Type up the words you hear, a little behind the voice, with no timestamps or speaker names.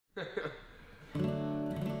This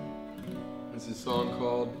is a song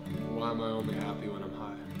called Why Am I Only Happy When I'm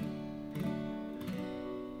High?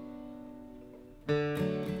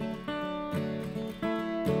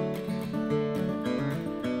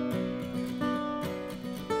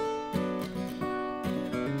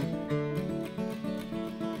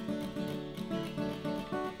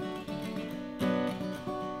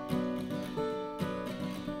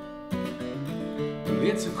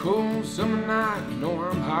 It's a cold summer night, you know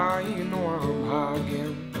I'm high, you know I'm high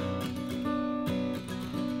again.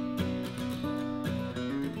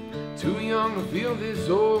 Too young to feel this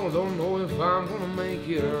old, don't know if I'm gonna make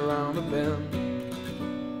it around the bend.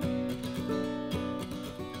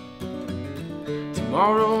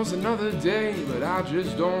 Tomorrow's another day, but I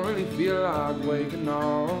just don't really feel like waking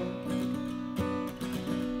up.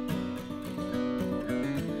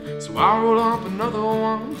 So I roll up another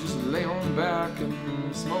one, just lay on back and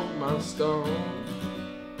smoke my stuff.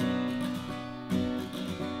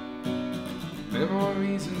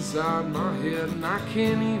 Memories inside my head, and I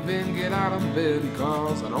can't even get out of bed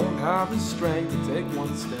because I don't have the strength to take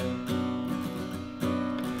one step.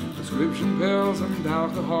 Prescription pills and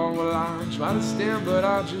alcohol, well I try to stand but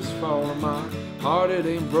I just fall. My heart, it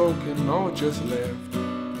ain't broken, no, it just left.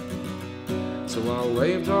 So I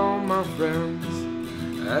waved all my friends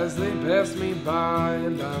as they passed me by,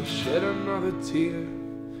 and I shed another tear.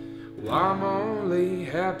 Well, I'm only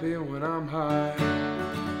happy when I'm high.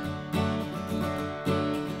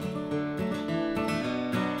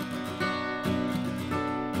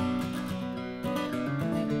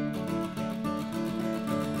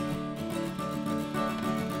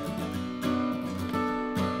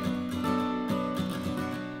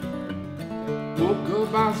 Woke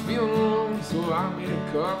up, I was feeling alone, so I made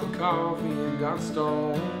a cup of coffee and got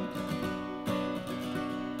stoned.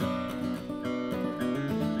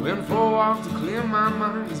 Went for a walk to clear my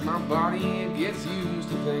mind, as my body, it gets used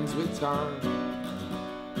to things with time.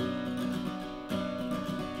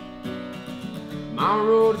 My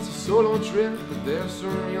road, it's a solo trip, but there's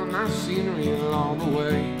some real nice scenery along the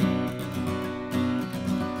way.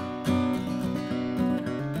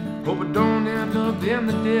 Hope I don't end up in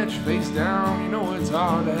the ditch, face down, you know it's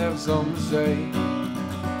hard to have something to say.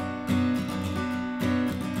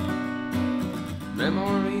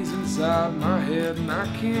 Memories inside my head, and I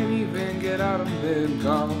can't even get out of bed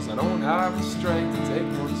cause I don't have the strength to take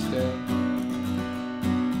one step.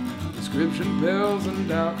 Prescription pills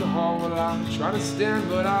and alcohol, well I try to stand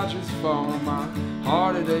but I just fall. My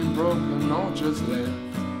heart, it ain't broken, no, just left.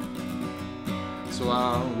 So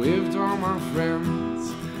I waved all my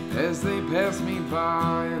friends as they passed me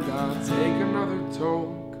by, and I take another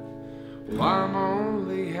toke. Well, I'm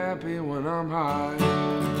only happy when I'm high.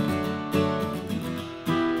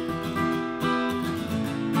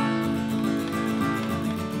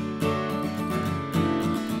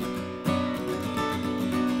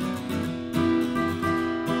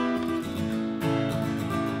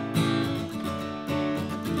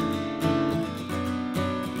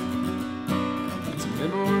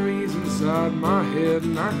 Memories inside my head,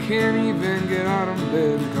 and I can't even get out of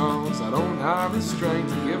bed cause I don't have the strength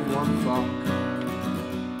to give one fuck.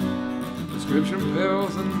 Prescription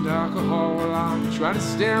pills and alcohol, well I try to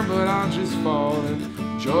stand but I just fall.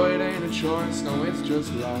 And joy, it ain't a choice, no, it's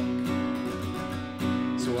just luck.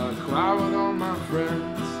 So I cry with all my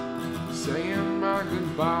friends, saying my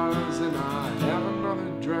goodbyes, and I have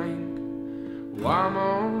another drink. Well, I'm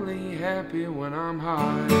only happy when I'm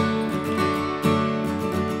high.